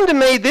you come to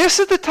me, this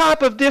is the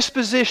type of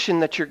disposition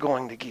that you're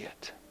going to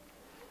get.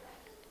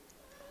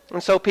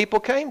 And so people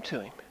came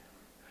to him.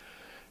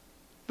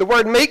 The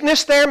word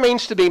meekness there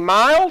means to be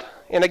mild.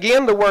 And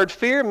again, the word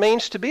fear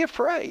means to be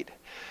afraid.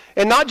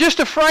 And not just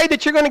afraid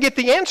that you're going to get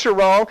the answer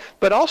wrong,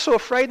 but also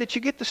afraid that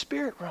you get the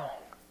spirit wrong.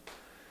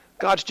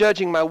 God's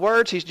judging my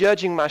words. He's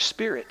judging my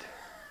spirit.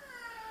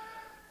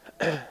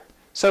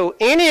 So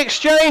any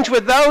exchange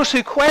with those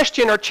who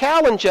question or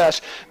challenge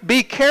us,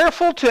 be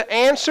careful to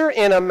answer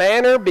in a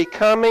manner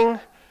becoming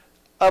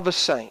of a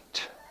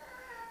saint.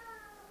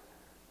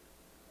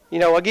 You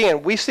know,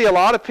 again, we see a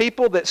lot of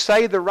people that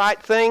say the right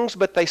things,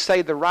 but they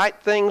say the right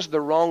things the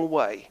wrong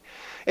way.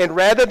 And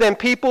rather than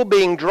people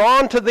being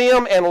drawn to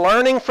them and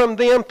learning from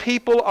them,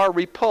 people are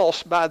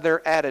repulsed by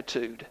their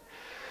attitude.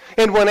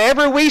 And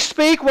whenever we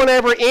speak,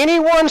 whenever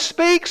anyone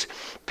speaks,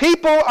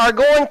 people are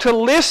going to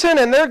listen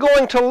and they're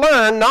going to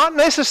learn, not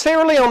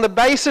necessarily on the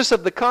basis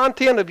of the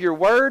content of your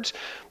words,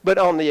 but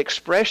on the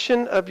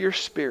expression of your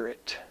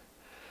spirit.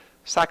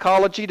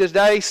 Psychology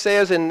today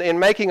says in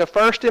making a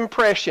first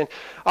impression,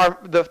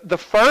 the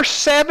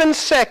first 7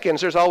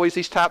 seconds, there's always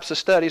these types of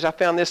studies, I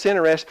found this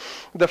interesting,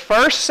 the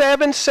first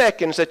 7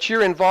 seconds that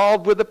you're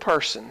involved with a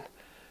person,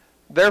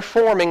 they're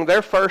forming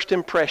their first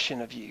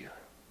impression of you.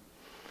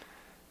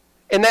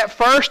 And that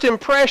first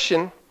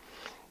impression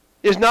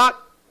is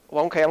not,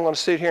 well, okay, I'm going to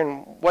sit here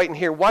and wait and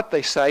hear what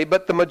they say,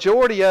 but the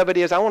majority of it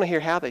is I want to hear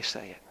how they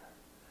say it.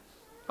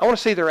 I want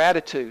to see their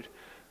attitude.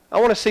 I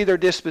want to see their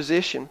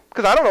disposition.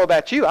 Because I don't know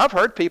about you. I've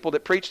heard people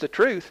that preach the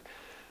truth.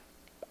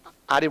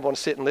 I didn't want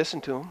to sit and listen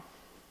to them.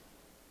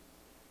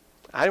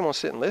 I didn't want to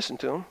sit and listen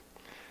to them.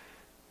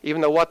 Even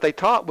though what they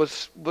taught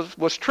was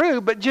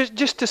true. But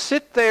just to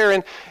sit there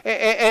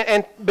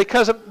and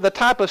because of the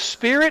type of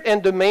spirit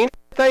and demeanor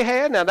they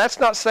had. Now that's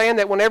not saying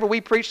that whenever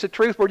we preach the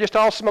truth, we're just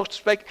all supposed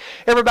to make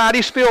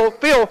everybody feel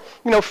good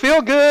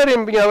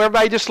and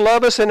everybody just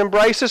love us and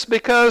embrace us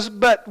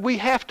but we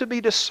have to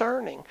be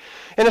discerning.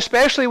 And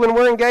especially when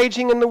we're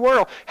engaging in the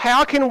world.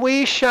 How can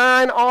we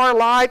shine our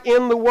light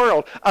in the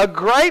world? A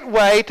great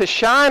way to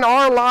shine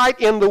our light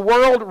in the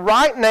world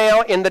right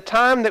now in the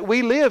time that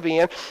we live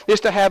in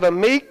is to have a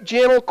meek,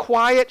 gentle,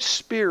 quiet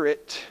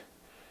spirit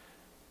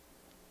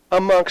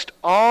amongst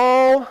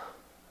all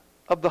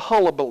of the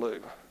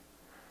hullabaloo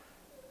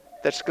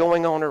that's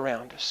going on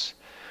around us.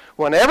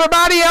 When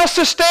everybody else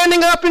is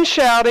standing up and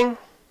shouting,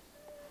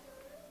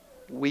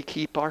 we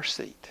keep our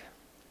seat.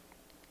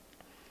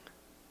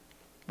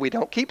 We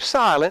don't keep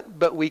silent,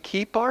 but we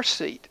keep our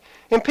seat.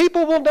 And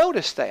people will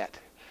notice that.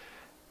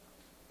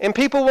 And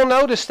people will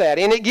notice that.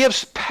 And it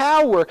gives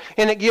power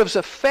and it gives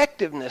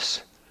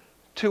effectiveness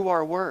to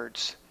our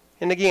words.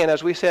 And again,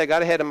 as we said, I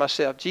got ahead of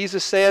myself.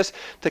 Jesus says,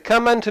 to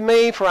come unto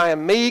me, for I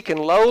am meek and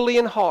lowly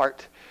in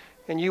heart,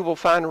 and you will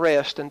find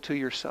rest unto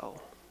your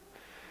soul.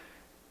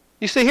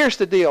 You see, here's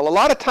the deal. A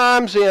lot of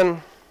times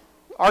in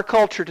our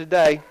culture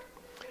today,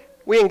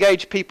 we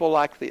engage people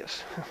like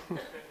this.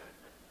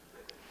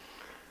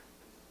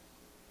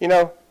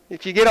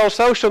 If you get on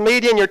social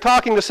media and you're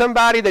talking to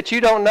somebody that you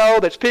don't know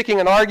that's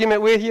picking an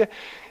argument with you,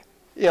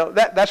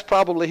 that's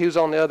probably who's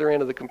on the other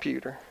end of the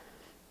computer.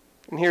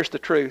 And here's the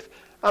truth.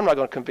 I'm not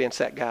going to convince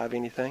that guy of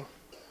anything.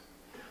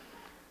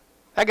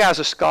 That guy's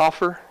a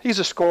scoffer. He's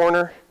a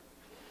scorner.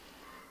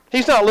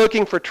 He's not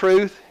looking for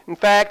truth. In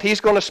fact, he's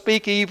going to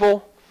speak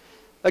evil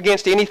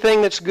against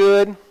anything that's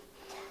good.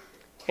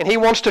 And he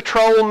wants to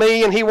troll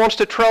me, and he wants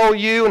to troll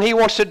you, and he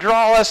wants to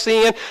draw us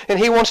in, and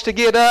he wants to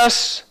get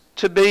us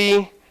to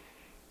be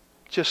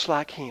just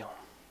like him.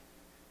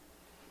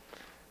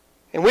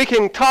 And we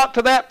can talk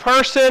to that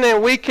person,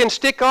 and we can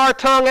stick our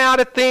tongue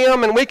out at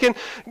them, and we can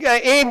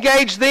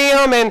engage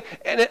them,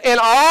 and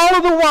all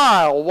of the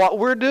while what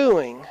we're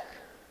doing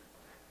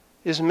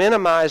is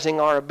minimizing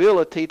our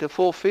ability to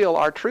fulfill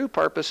our true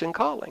purpose and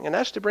calling, and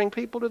that's to bring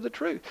people to the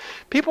truth.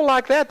 People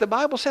like that, the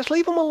Bible says,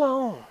 leave them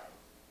alone.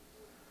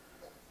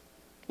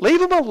 Leave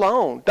them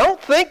alone. Don't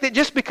think that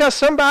just because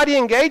somebody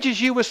engages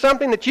you with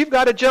something that you've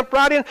got to jump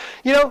right in.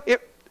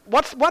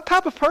 What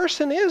type of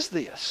person is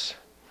this?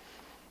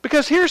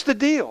 Because here's the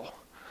deal.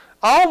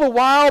 All the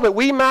while that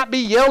we might be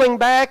yelling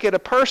back at a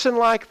person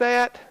like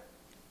that,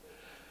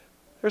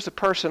 there's a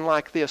person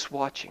like this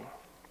watching.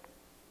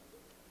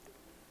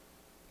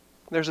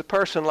 There's a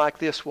person like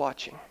this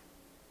watching.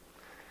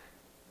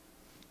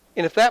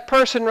 And if that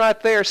person right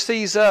there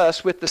sees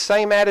us with the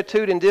same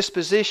attitude and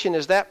disposition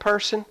as that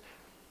person,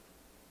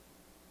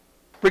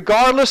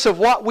 regardless of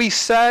what we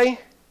say,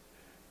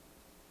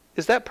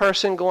 is that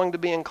person going to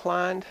be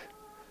inclined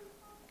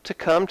to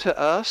come to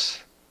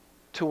us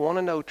to want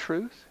to know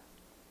truth?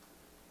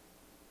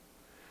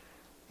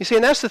 You see,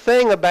 and that's the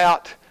thing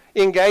about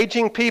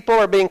engaging people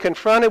or being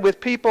confronted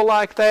with people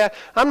like that.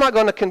 I'm not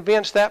going to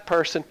convince that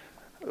person.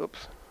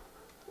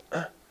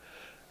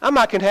 I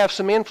might can have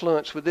some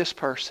influence with this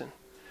person.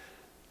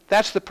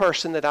 That's the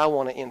person that I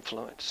want to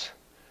influence.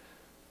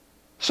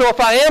 So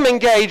if I am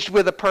engaged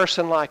with a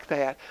person like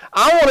that,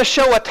 I want to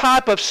show a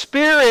type of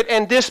spirit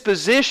and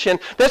disposition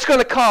that's going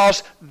to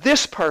cause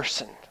this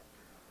person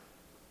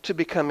to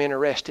become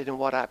interested in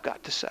what I've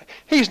got to say.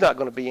 He's not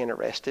going to be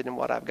interested in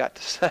what I've got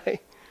to say.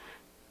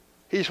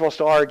 He just wants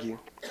to argue,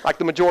 like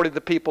the majority of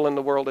the people in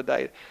the world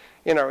today.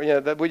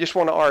 We just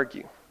want to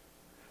argue.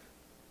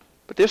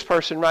 But this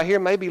person right here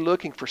may be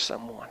looking for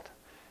someone.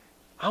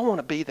 I want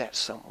to be that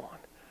someone.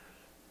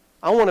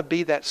 I want to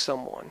be that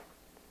someone.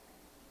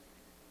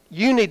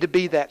 You need to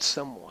be that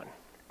someone.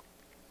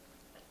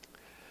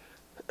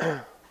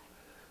 Let's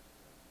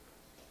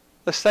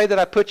say that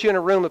I put you in a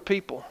room of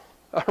people,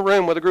 a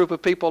room with a group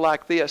of people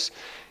like this,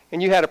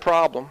 and you had a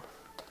problem.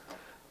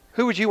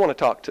 Who would you want to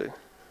talk to?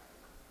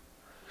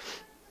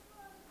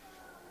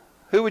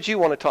 Who would you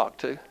want to talk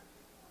to?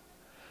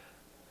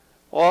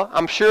 Well,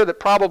 I'm sure that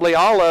probably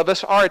all of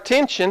us, our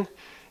attention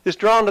is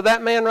drawn to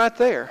that man right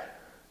there.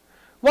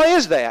 Why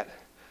is that?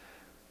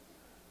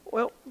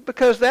 Well,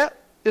 because that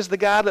is the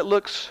guy that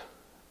looks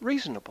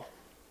reasonable.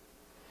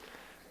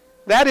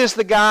 That is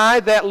the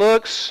guy that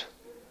looks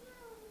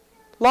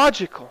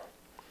logical.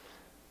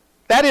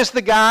 That is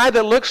the guy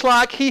that looks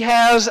like he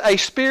has a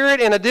spirit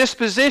and a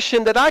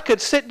disposition that I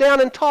could sit down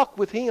and talk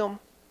with him.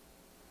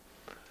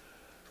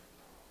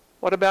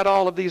 What about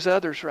all of these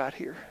others right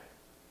here?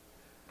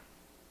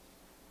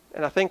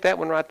 And I think that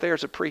one right there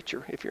is a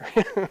preacher. If you're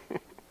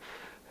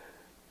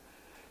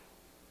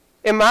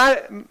and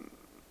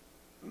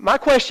my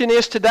question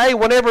is today,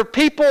 whenever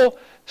people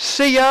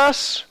see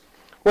us,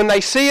 when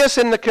they see us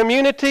in the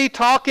community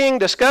talking,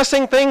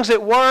 discussing things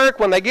at work,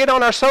 when they get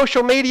on our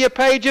social media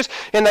pages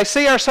and they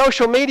see our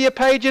social media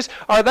pages,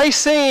 are they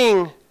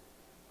seeing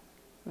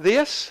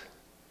this?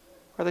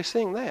 Or are they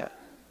seeing that?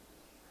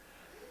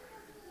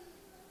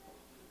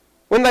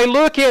 When they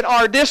look at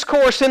our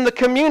discourse in the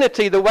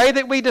community, the way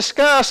that we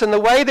discuss and the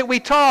way that we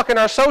talk in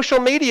our social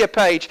media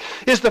page,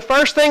 is the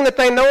first thing that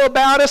they know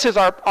about us is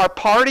our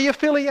party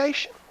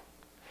affiliation?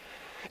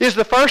 Is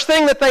the first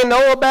thing that they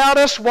know about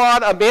us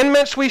what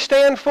amendments we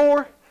stand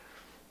for?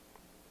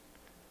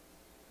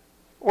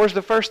 Or is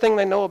the first thing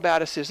they know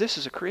about us is this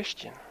is a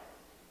Christian?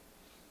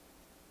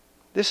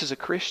 This is a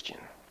Christian.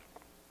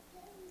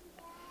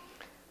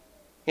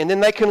 And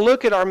then they can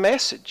look at our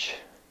message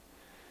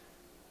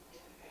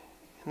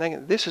and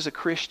think, this is a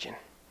Christian.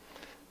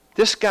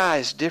 This guy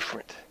is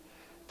different.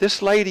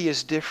 This lady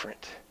is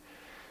different.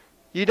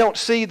 You don't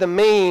see the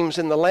memes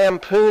and the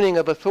lampooning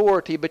of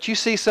authority, but you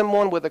see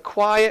someone with a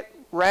quiet,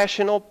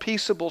 rational,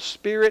 peaceable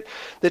spirit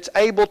that's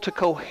able to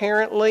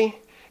coherently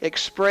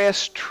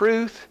express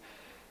truth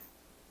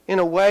in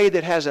a way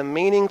that has a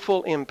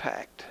meaningful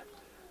impact.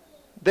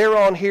 They're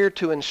on here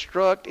to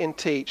instruct and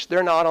teach.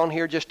 They're not on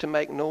here just to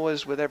make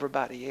noise with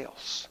everybody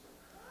else.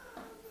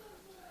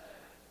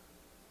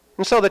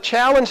 And so the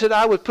challenge that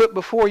I would put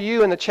before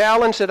you and the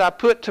challenge that I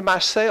put to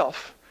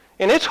myself,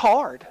 and it's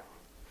hard.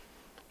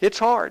 It's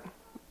hard.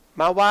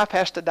 My wife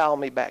has to dial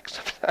me back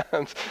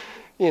sometimes.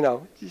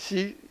 And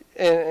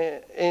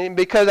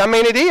because,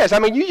 it is.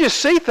 You just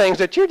see things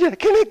that you're just,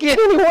 can it get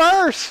any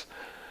worse?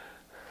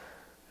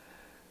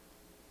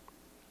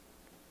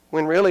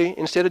 When really,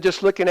 instead of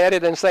just looking at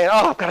it and saying,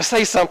 I've got to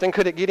say something,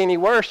 could it get any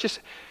worse? Just,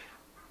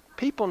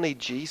 people need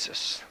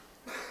Jesus.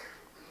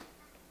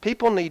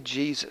 People need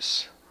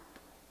Jesus.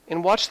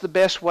 And what's the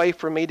best way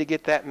for me to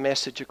get that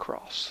message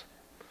across?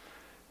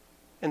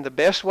 And the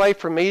best way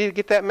for me to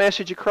get that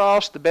message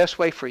across, the best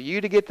way for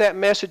you to get that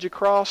message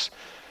across,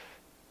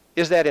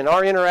 is that in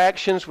our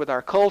interactions with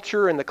our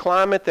culture and the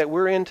climate that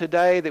we're in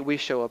today, that we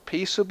show a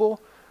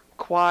peaceable,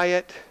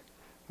 quiet,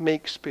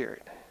 meek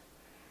spirit.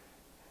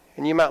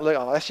 And you might look,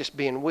 that's just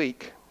being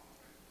weak.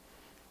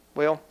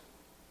 Well,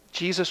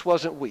 Jesus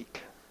wasn't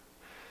weak.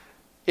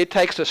 It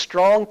takes a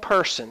strong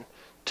person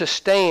to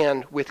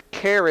stand with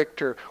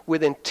character,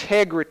 with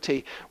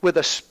integrity, with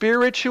a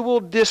spiritual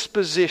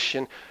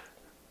disposition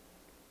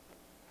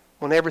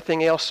when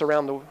everything else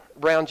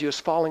around you is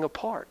falling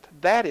apart.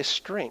 That is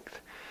strength.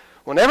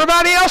 When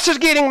everybody else is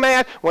getting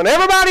mad, when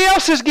everybody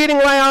else is getting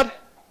loud,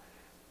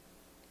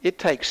 it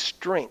takes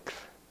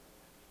strength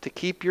to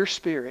keep your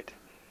spirit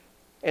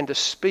and to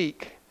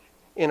speak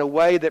in a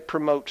way that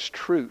promotes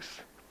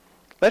truth.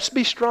 Let's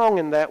be strong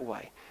in that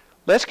way.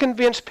 Let's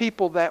convince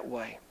people that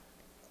way.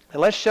 And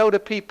let's show to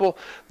people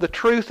the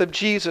truth of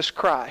Jesus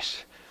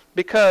Christ.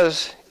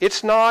 Because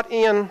it's not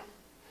in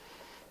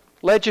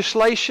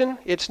legislation,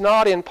 it's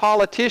not in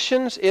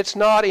politicians, it's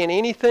not in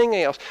anything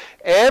else.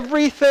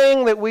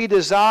 Everything that we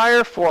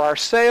desire for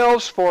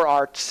ourselves, for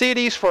our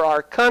cities, for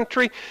our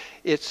country,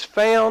 it's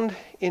found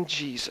in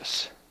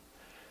Jesus.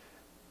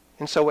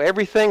 And so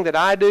everything that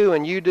I do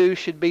and you do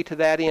should be to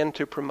that end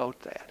to promote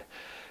that.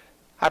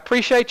 I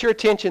appreciate your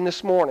attention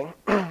this morning,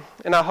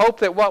 and I hope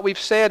that what we've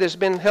said has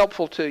been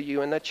helpful to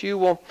you and that you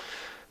will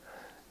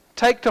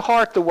take to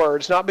heart the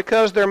words, not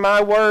because they're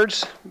my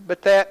words,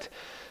 but that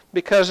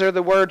because they're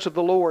the words of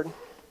the Lord.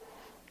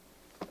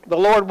 The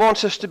Lord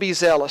wants us to be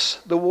zealous.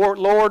 The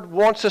Lord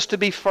wants us to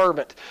be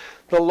fervent.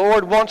 The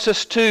Lord wants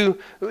us to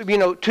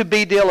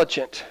be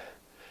diligent.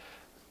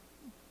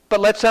 But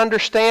let's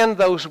understand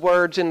those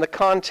words in the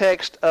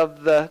context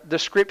of the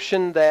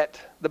description that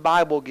the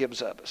Bible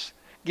gives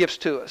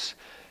to us.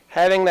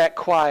 Having that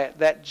quiet,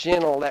 that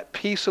gentle, that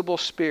peaceable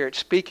spirit,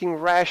 speaking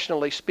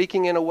rationally,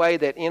 speaking in a way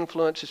that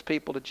influences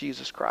people to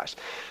Jesus Christ.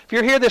 If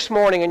you're here this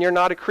morning and you're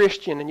not a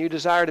Christian and you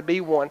desire to be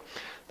one,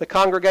 The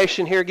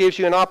congregation here gives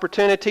you an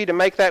opportunity to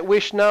make that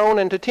wish known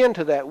and to tend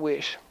to that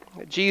wish.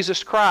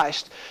 Jesus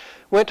Christ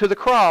went to the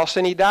cross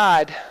and he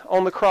died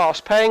on the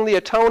cross, paying the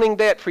atoning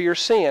debt for your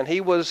sin.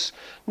 He was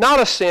not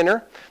a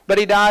sinner, but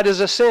he died as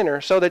a sinner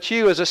so that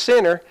you as a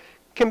sinner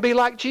can be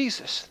like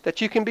Jesus,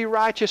 that you can be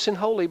righteous and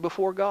holy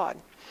before God.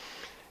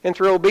 And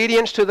through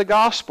obedience to the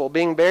gospel,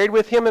 being buried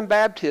with him in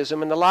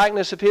baptism, in the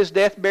likeness of his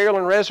death, burial,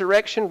 and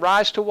resurrection,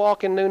 rise to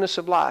walk in newness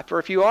of life. Or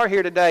if you are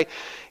here today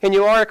and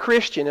you are a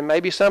Christian and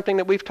maybe something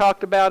that we've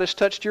talked about has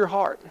touched your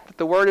heart, that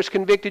the Word has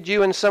convicted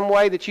you in some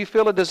way, that you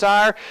feel a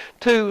desire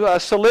to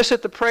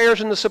solicit the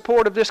prayers and the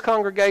support of this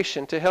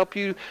congregation to help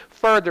you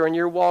further in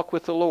your walk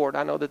with the Lord,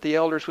 I know that the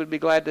elders would be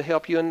glad to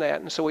help you in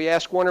that. And so we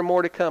ask one or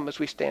more to come as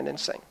we stand and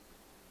sing.